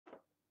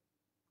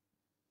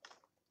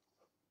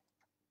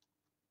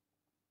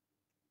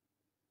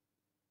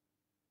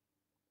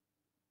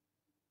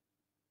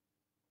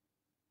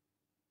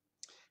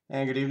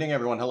And good evening,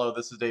 everyone. Hello,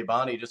 this is Dave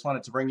Bondy. Just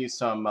wanted to bring you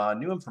some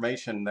new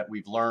information that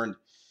we've learned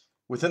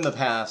within the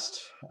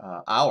past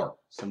hour.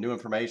 Some new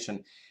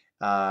information.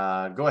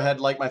 Go ahead,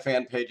 like my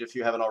fan page if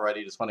you haven't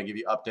already. Just want to give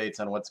you updates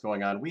on what's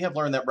going on. We have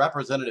learned that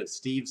Representative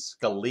Steve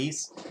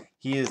Scalise,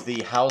 he is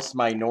the House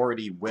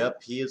Minority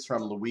Whip. He is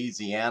from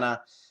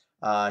Louisiana.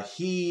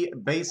 He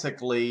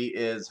basically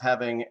is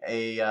having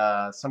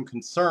some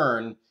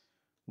concern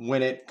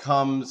when it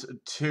comes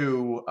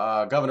to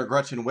Governor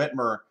Gretchen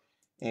Whitmer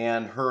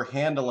and her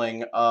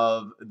handling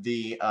of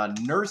the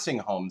nursing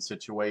home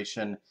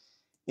situation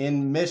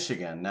in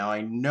Michigan. Now,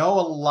 I know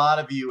a lot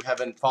of you have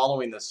been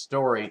following this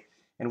story,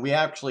 and we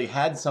actually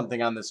had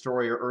something on this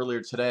story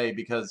earlier today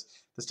because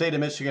the state of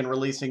Michigan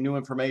releasing new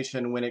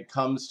information when it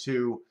comes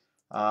to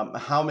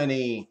how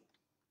many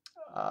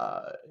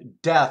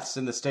deaths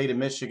in the state of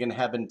Michigan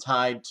have been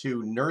tied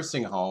to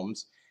nursing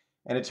homes.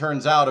 And it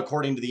turns out,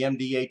 according to the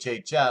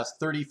MDHHS,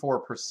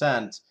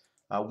 34%,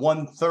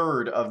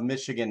 1/3 of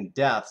Michigan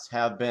deaths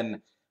have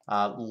been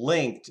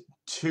linked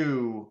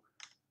to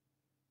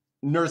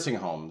nursing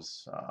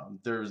homes.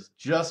 There's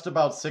just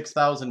about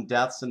 6,000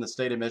 deaths in the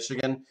state of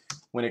Michigan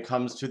when it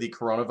comes to the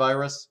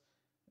coronavirus,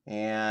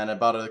 and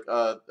about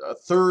a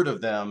third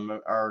of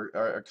them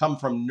come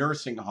from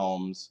nursing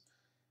homes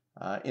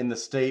in the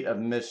state of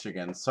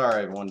Michigan.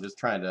 Sorry, everyone, just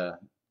trying to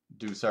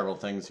do several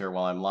things here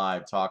while I'm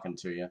live talking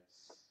to you.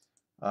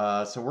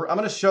 I'm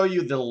going to show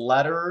you the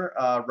letter.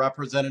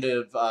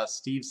 Representative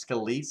Steve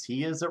Scalise,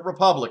 he is a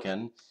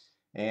Republican.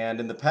 And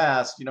in the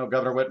past,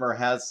 Governor Whitmer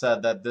has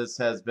said that this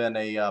has been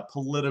a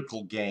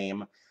political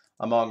game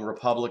among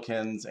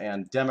Republicans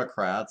and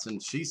Democrats.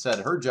 And she said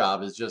her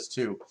job is just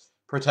to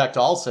protect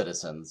all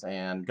citizens.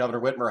 And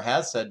Governor Whitmer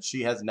has said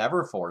she has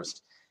never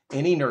forced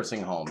any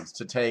nursing homes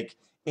to take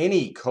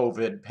any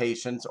COVID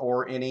patients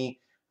or any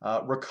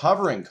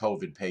recovering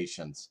COVID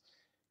patients.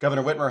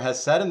 Governor Whitmer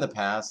has said in the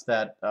past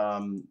that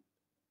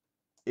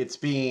it's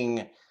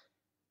being,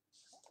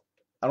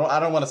 I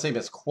don't want to say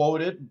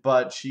misquoted,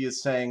 but she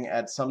is saying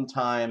at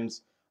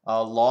sometimes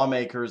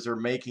lawmakers are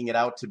making it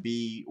out to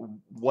be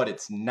what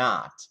it's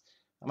not.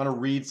 I'm going to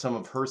read some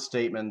of her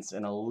statements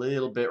in a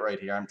little bit right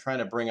here. I'm trying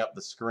to bring up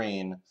the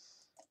screen.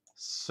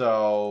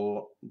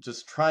 So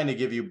just trying to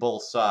give you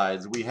both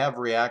sides. We have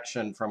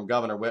reaction from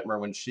Governor Whitmer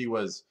when she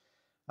was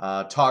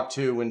talked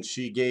to when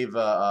she gave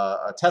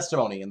a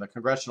testimony in the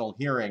congressional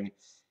hearing,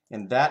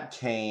 and that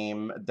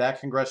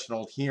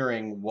congressional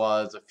hearing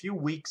was a few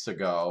weeks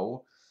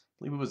ago.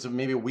 I believe it was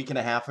maybe a week and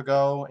a half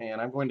ago, and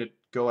I'm going to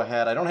go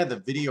ahead. I don't have the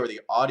video or the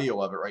audio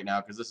of it right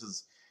now because this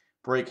is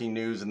breaking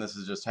news and this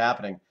is just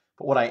happening.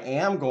 But what I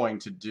am going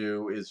to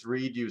do is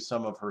read you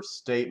some of her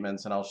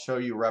statements, and I'll show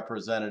you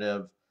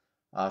Representative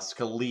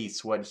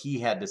Scalise, what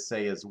he had to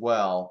say as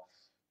well.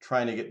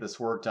 Trying to get this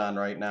worked on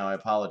right now. I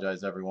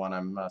apologize, everyone.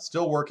 I'm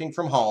still working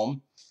from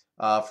home.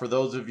 For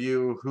those of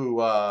you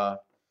who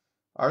are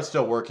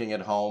still working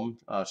at home,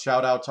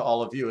 shout out to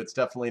all of you. It's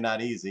definitely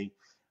not easy.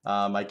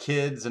 My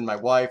kids and my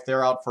wife,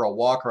 they're out for a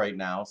walk right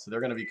now, so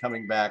they're going to be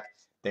coming back.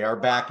 They are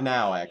back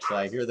now, actually.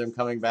 I hear them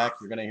coming back.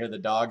 You're going to hear the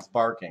dogs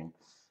barking.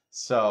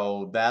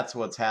 So that's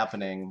what's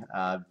happening.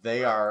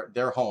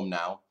 They're home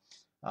now.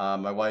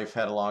 My wife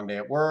had a long day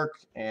at work,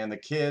 and the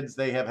kids,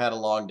 they have had a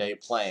long day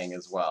playing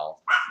as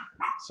well.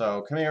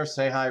 So come here,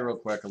 say hi real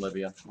quick,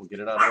 Olivia. We'll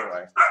get it out of the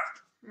way.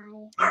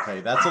 Hi.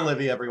 Okay, that's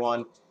Olivia,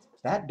 everyone.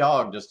 That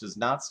dog just does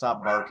not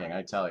stop barking,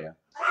 I tell you.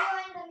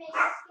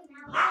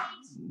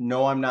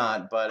 No, I'm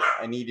not, but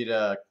I need you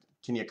to,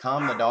 can you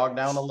calm the dog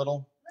down a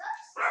little?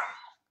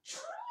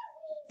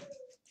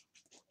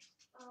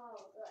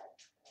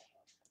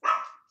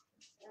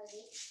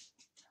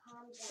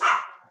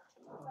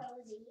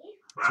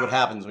 That's what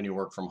happens when you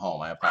work from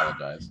home. I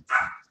apologize.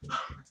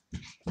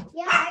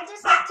 Yeah, I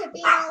just like to be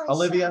in all the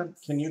Olivia,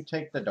 shots. can you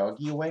take the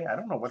doggie away? I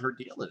don't know what her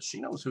deal is. She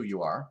knows who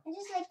you are. I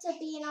just like to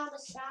be in all the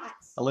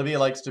shots. Olivia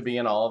likes to be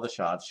in all of the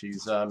shots.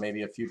 She's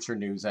maybe a future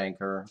news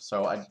anchor.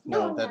 So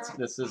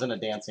this isn't a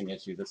dancing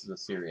issue. This is a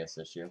serious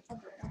issue.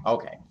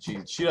 Okay,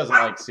 she doesn't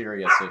like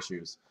serious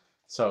issues.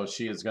 So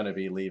she is going to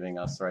be leaving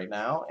us right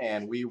now,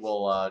 and we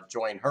will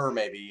join her,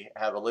 maybe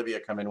have Olivia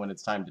come in when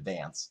it's time to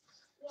dance.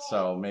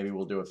 So maybe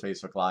we'll do a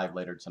Facebook Live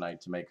later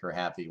tonight to make her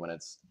happy when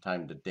it's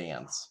time to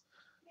dance.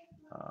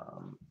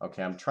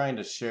 Okay, I'm trying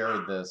to share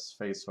this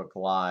Facebook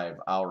Live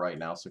out right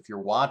now. So if you're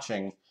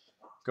watching,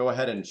 go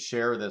ahead and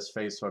share this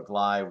Facebook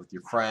Live with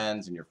your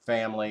friends and your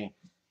family.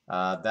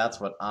 That's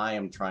what I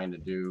am trying to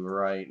do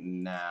right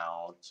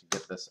now to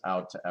get this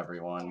out to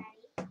everyone.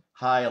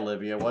 Hi,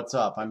 Olivia. What's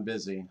up? I'm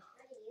busy.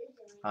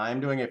 I'm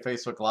doing a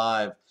Facebook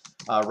Live.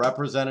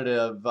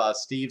 Representative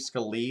Steve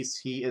Scalise,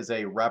 he is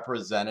a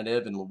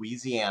representative in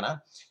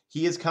Louisiana.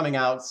 He is coming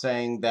out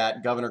saying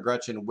that Governor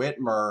Gretchen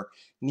Whitmer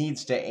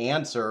needs to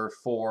answer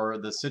for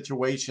the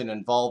situation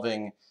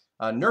involving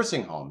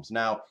nursing homes.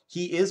 Now,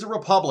 he is a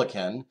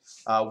Republican.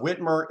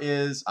 Whitmer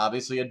is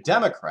obviously a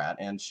Democrat,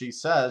 and she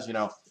says,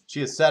 she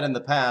has said in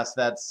the past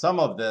that some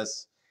of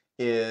this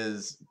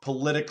is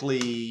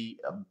politically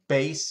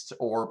based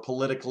or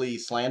politically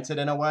slanted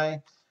in a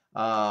way.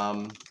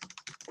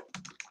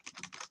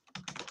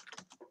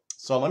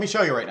 So let me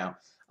show you right now.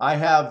 I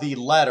have the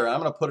letter. I'm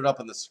going to put it up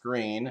on the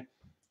screen.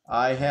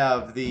 I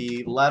have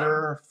the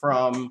letter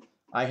from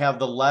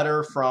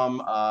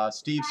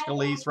Steve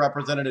Scalise,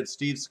 Representative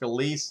Steve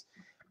Scalise.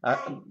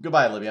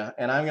 Goodbye, Olivia.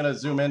 And I'm going to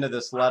zoom into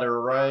this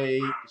letter right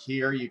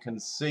here. You can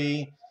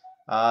see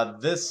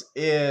this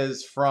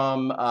is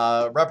from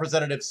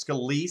Representative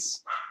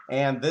Scalise,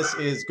 and this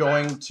is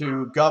going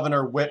to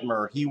Governor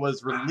Whitmer. He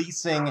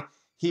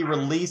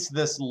released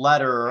this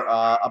letter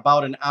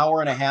about an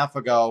hour and a half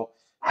ago.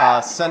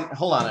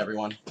 Hold on,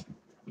 everyone.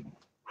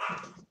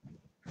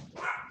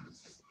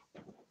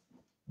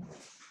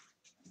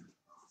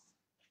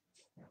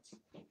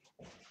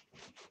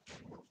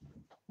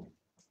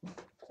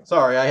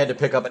 Sorry, I had to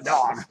pick up a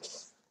dog.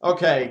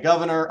 Okay,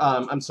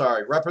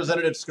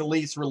 Representative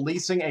Scalise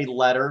releasing a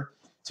letter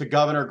to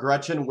Governor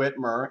Gretchen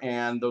Whitmer,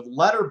 and the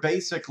letter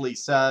basically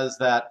says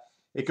that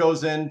it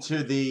goes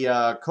into the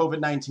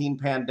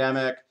COVID-19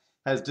 pandemic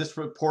has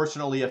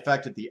disproportionately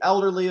affected the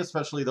elderly,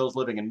 especially those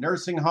living in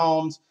nursing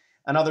homes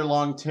and other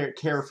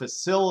long-care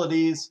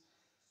facilities.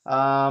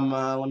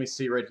 Let me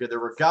see right here. There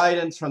were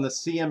guidance from the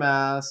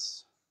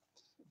CMS.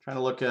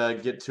 Trying to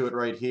get to it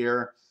right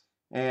here.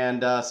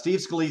 And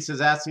Steve Scalise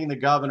is asking the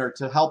governor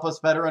to help us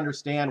better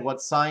understand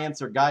what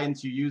science or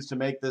guidance you use to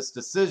make this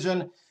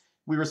decision.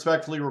 We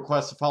respectfully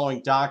request the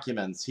following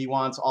documents. He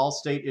wants all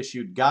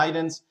state-issued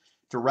guidance,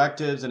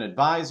 directives, and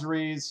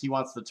advisories. He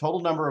wants the total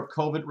number of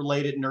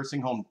COVID-related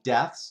nursing home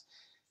deaths,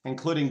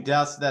 including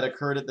deaths that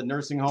occurred at the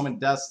nursing home and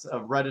deaths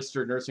of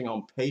registered nursing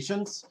home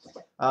patients.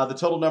 The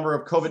total number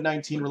of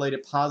COVID-19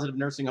 related positive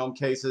nursing home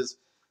cases,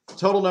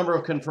 total number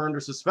of confirmed or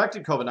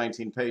suspected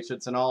COVID-19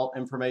 patients, and all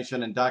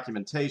information and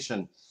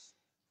documentation.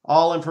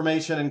 All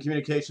information and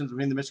communications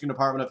between the Michigan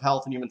Department of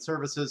Health and Human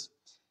Services.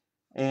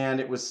 And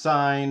it was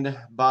signed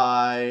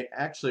by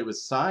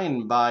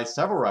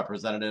several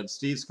representatives.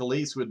 Steve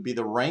Scalise would be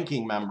the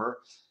ranking member.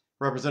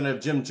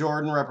 Representative Jim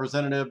Jordan,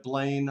 Representative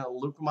Blaine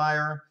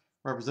Lukemeyer,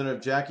 Representative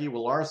Jackie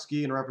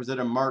Wilarski, and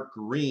Representative Mark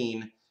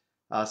Green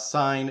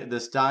signed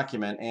this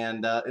document.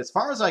 And as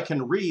far as I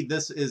can read,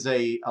 this is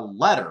a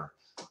letter.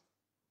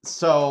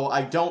 So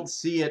I don't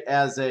see it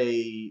as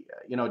a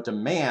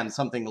demand,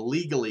 something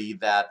legally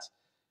that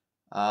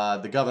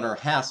the governor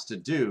has to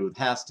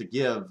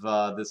give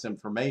this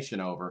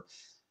information over.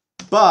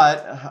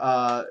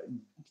 But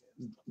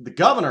the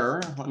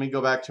governor, let me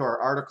go back to our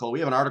article. We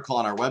have an article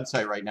on our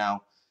website right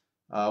now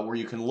where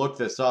you can look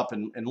this up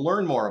and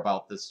learn more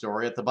about this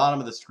story. At the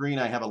bottom of the screen,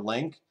 I have a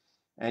link,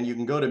 and you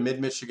can go to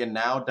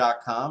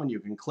midmichigannow.com and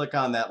you can click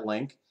on that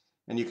link.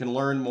 And you can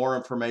learn more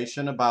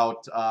information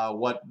about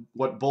what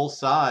both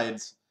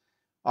sides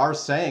are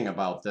saying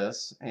about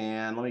this.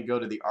 And let me go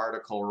to the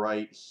article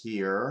right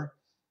here.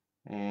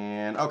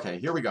 And okay,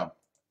 here we go.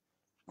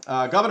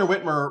 Governor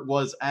Whitmer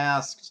was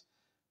asked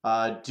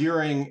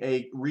during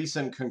a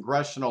recent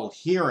congressional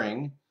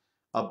hearing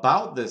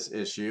about this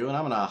issue. And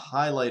I'm going to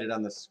highlight it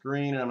on the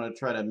screen. And I'm going to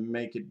try to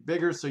make it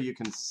bigger so you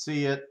can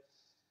see it.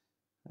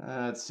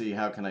 Let's see,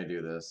 how can I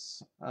do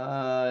this?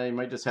 You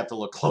might just have to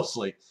look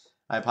closely.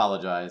 I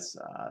apologize.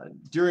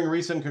 During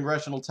recent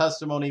congressional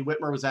testimony,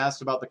 Whitmer was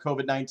asked about the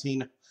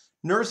COVID-19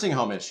 nursing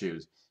home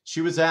issues. She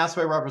was asked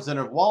by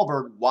Representative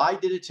Wahlberg, why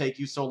did it take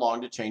you so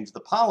long to change the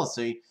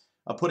policy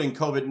of putting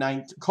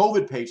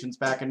COVID patients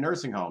back in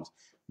nursing homes?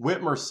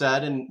 Whitmer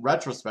said, in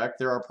retrospect,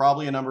 there are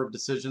probably a number of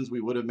decisions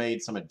we would have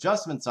made some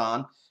adjustments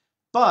on,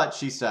 but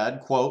she said,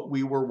 quote,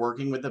 we were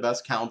working with the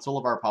best counsel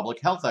of our public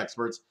health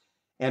experts,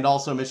 and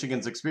also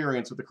Michigan's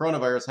experience with the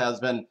coronavirus has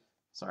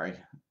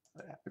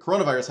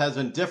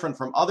been different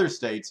from other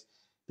states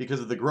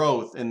because of the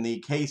growth in the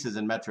cases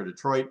in Metro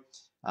Detroit.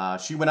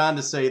 She went on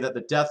to say that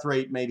the death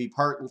rate may be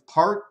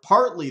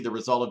partly the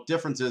result of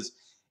differences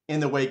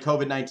in the way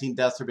COVID-19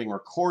 deaths are being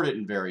recorded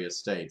in various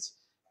states.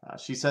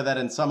 She said that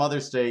in some other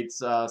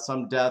states,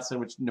 some deaths in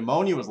which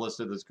pneumonia was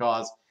listed as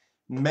cause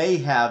may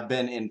have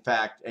been, in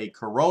fact, a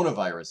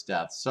coronavirus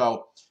death.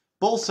 So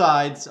both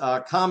sides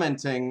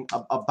commenting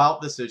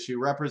about this issue.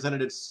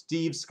 Representative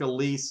Steve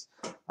Scalise,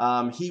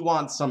 he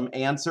wants some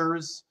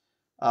answers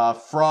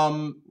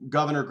from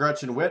Governor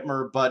Gretchen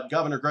Whitmer, but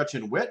Governor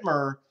Gretchen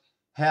Whitmer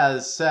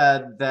has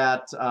said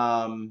that,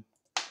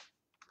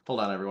 hold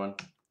on, everyone.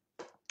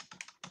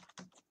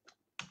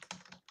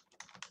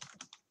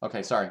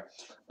 Okay, sorry.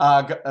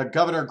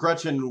 Governor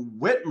Gretchen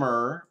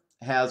Whitmer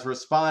has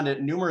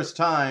responded numerous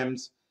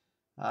times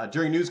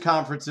during news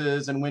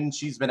conferences, and when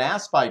she's been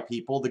asked by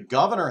people, the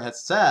governor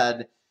has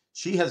said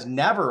she has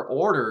never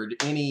ordered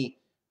any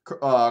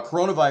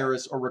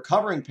coronavirus or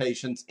recovering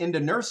patients into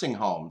nursing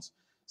homes.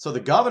 So the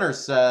governor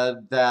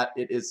said that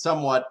it is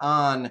somewhat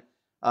on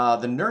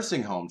the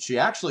nursing home. She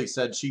actually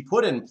said she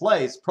put in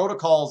place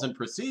protocols and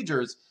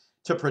procedures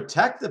to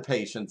protect the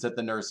patients at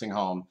the nursing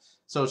home.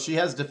 So she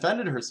has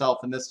defended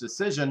herself in this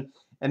decision.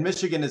 And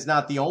Michigan is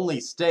not the only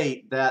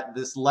state that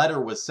this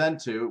letter was sent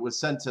to. It was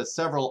sent to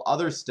several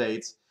other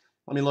states.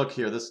 Let me look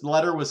here. This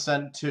letter was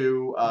sent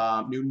to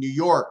New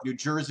York, New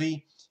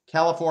Jersey,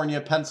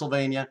 California,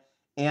 Pennsylvania,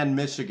 and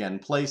Michigan,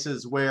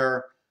 places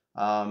where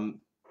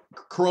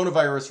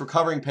coronavirus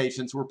recovering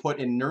patients were put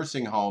in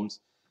nursing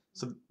homes.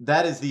 So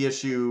that is the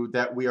issue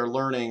that we are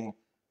learning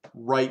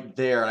right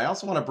there. And I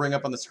also want to bring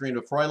up on the screen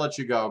before I let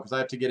you go, because I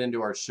have to get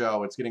into our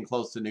show. It's getting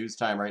close to news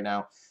time right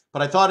now.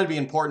 But I thought it'd be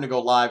important to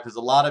go live because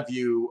a lot of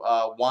you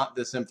want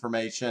this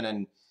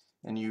information,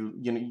 and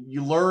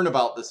you learn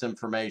about this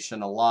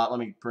information a lot. Let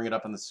me bring it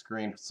up on the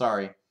screen.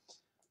 Sorry.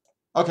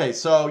 Okay,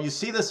 so you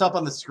see this up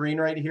on the screen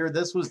right here.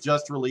 This was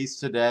just released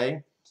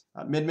today.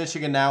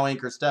 Mid-Michigan Now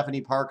anchor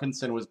Stephanie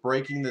Parkinson was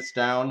breaking this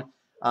down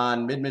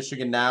on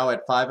Mid-Michigan Now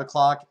at 5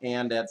 o'clock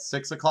and at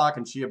 6 o'clock,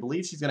 and I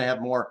believe she's going to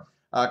have more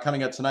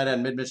coming up tonight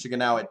on Mid-Michigan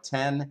Now at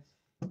 10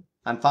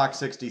 on Fox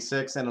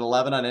 66 and at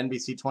 11 on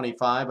NBC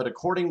 25. But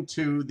according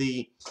to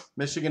the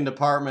Michigan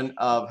Department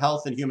of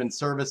Health and Human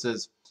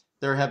Services,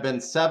 there have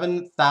been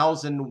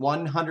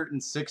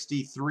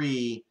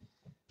 7,163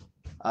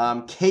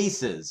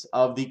 cases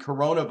of the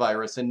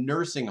coronavirus in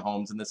nursing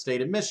homes in the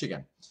state of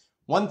Michigan.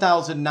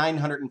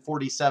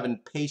 1,947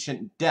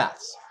 patient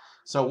deaths.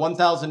 So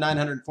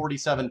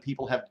 1,947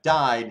 people have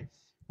died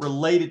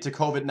related to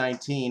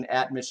COVID-19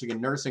 at Michigan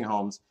nursing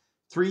homes.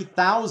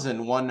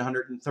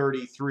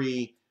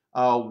 3,133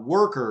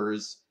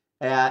 workers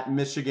at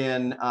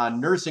Michigan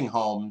nursing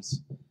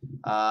homes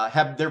there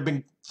have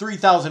been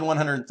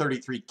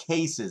 3,133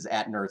 cases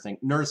at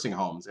nursing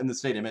homes in the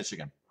state of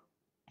Michigan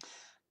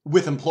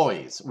with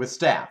employees, with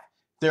staff.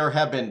 There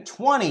have been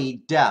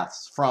 20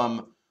 deaths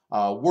from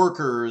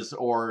workers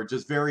or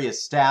just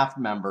various staff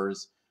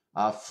members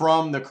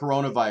from the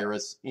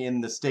coronavirus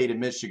in the state of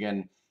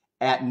Michigan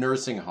at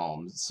nursing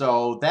homes.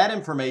 So that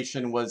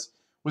information was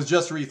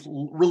just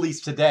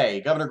released today.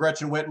 Governor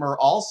Gretchen Whitmer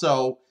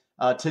also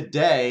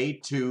today,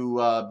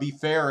 to be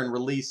fair and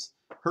release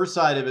her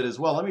side of it as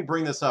well. Let me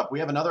bring this up. We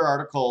have another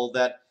article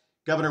that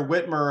Governor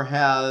Whitmer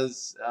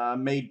has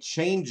made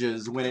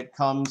changes when it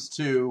comes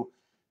to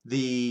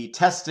the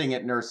testing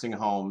at nursing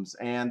homes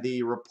and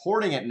the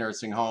reporting at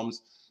nursing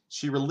homes.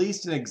 She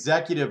released an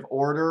executive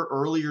order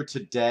earlier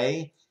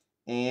today,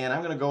 and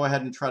I'm going to go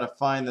ahead and try to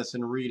find this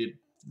and read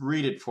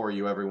it for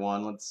you,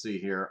 everyone. Let's see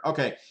here.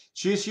 Okay,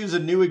 she issues a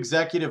new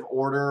executive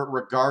order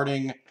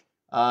regarding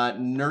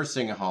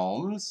nursing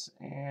homes,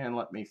 and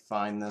let me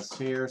find this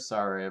here.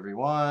 Sorry,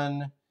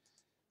 everyone.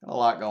 Got a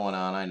lot going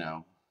on, I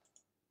know.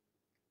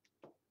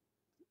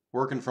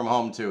 Working from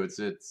home too.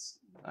 It's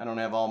I don't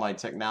have all my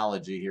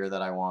technology here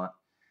that I want.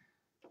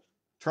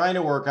 Trying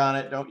to work on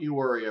it. Don't you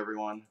worry,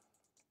 everyone.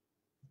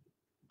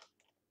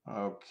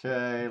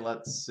 Okay,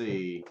 let's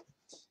see.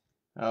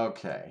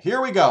 Okay,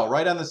 here we go,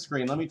 right on the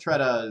screen. Let me try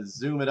to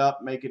zoom it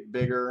up, make it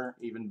bigger,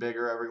 even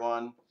bigger,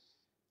 everyone.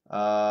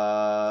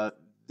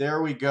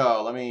 There we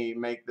go. Let me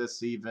make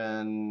this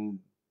even...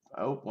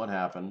 Oh, what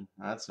happened?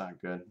 That's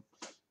not good.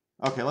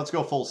 Okay, let's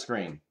go full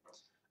screen.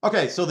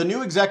 Okay, so the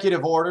new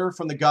executive order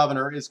from the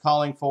governor is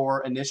calling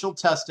for initial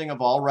testing of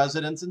all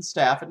residents and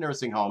staff at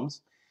nursing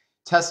homes,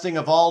 testing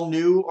of all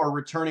new or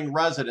returning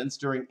residents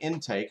during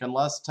intake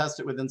unless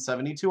tested within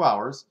 72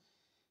 hours,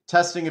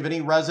 testing of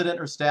any resident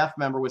or staff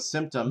member with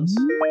symptoms,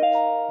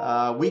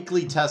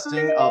 weekly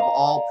testing of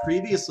all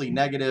previously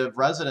negative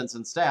residents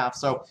and staff.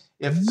 So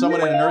if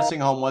someone in a nursing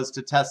home was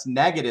to test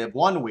negative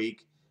 1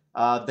 week,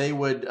 they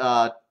would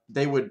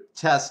be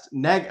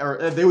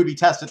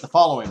tested the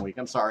following week,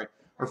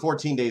 or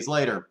 14 days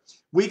later.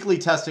 Weekly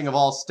testing of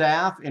all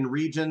staff in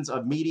regions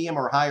of medium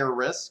or higher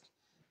risk.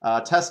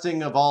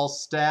 Testing of all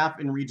staff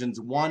in regions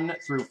 1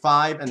 through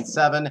 5 and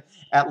 7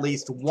 at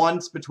least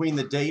once between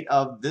the date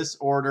of this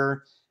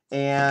order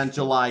and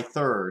July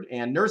 3rd.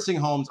 And nursing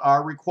homes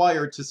are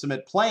required to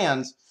submit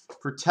plans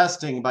for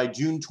testing by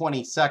June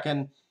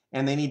 22nd,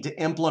 and they need to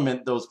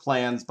implement those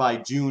plans by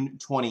June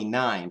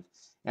 29th.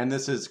 And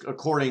this is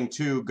according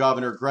to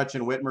Governor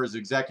Gretchen Whitmer's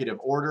executive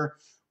order.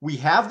 We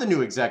have the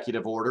new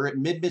executive order at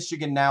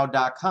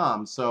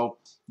midmichigannow.com. So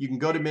you can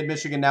go to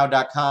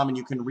midmichigannow.com and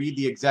you can read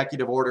the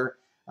executive order.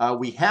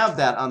 We have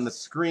that on the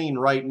screen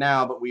right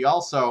now, but we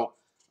also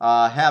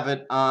have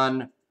it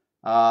on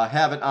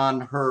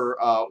her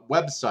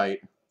website.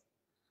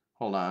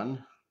 Hold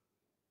on.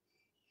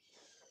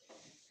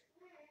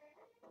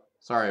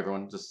 Sorry,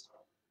 everyone. Just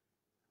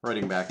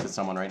writing back to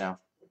someone right now.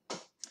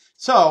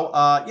 So,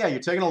 yeah, you're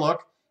taking a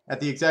look at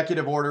the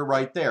executive order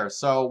right there.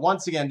 So,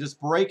 once again,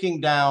 just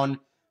breaking down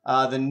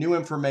the new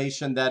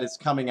information that is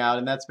coming out,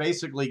 and that's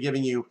basically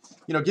giving you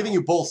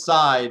both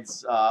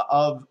sides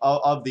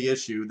of the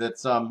issue.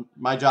 That's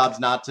my job's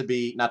not to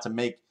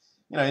make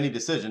any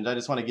decisions. I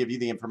just want to give you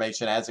the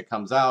information as it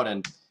comes out,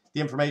 and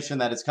the information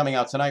that is coming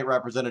out tonight.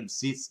 Representative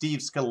Steve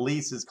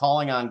Scalise is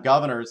calling on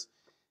governors,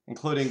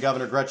 including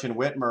Governor Gretchen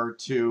Whitmer,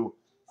 to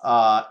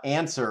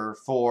answer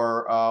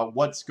for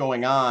what's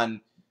going on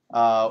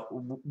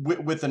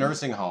with the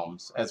nursing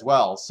homes as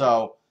well.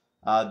 So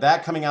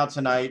that coming out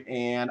tonight,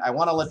 and I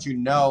want to let you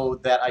know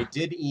that I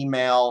did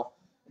email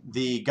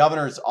the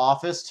governor's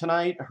office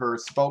tonight, her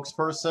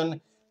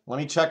spokesperson. Let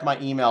me check my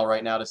email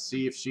right now to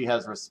see if she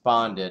has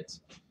responded.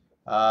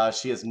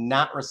 She has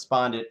not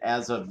responded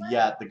as of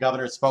yet. The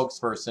governor's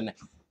spokesperson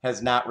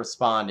has not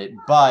responded.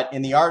 But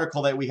in the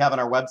article that we have on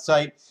our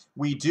website,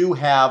 we do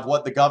have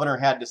what the governor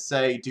had to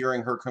say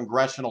during her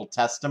congressional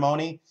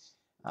testimony.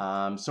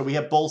 So we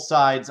have both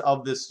sides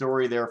of this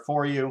story there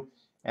for you.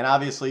 And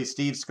obviously,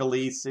 Steve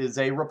Scalise is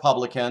a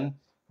Republican.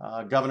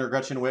 Governor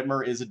Gretchen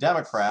Whitmer is a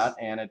Democrat.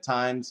 And at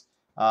times,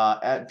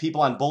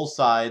 people on both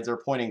sides are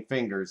pointing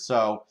fingers.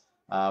 So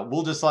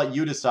we'll just let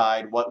you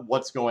decide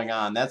what's going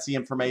on. That's the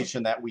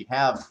information that we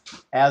have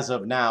as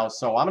of now.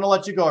 So I'm going to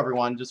let you go,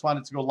 everyone. Just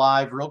wanted to go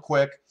live real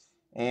quick.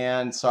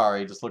 And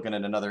sorry, just looking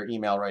at another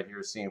email right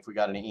here, seeing if we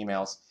got any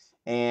emails.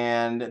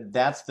 And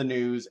that's the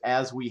news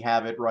as we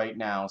have it right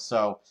now.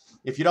 So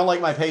if you don't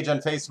like my page on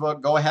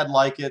Facebook, go ahead,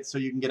 like it so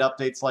you can get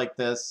updates like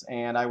this.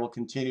 And I will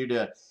continue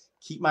to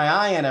keep my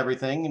eye on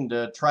everything and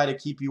to try to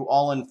keep you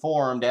all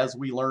informed as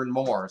we learn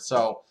more.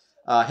 So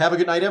have a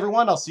good night,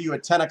 everyone. I'll see you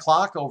at 10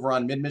 o'clock over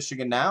on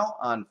Mid-Michigan Now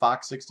on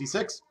Fox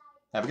 66.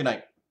 Have a good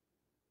night.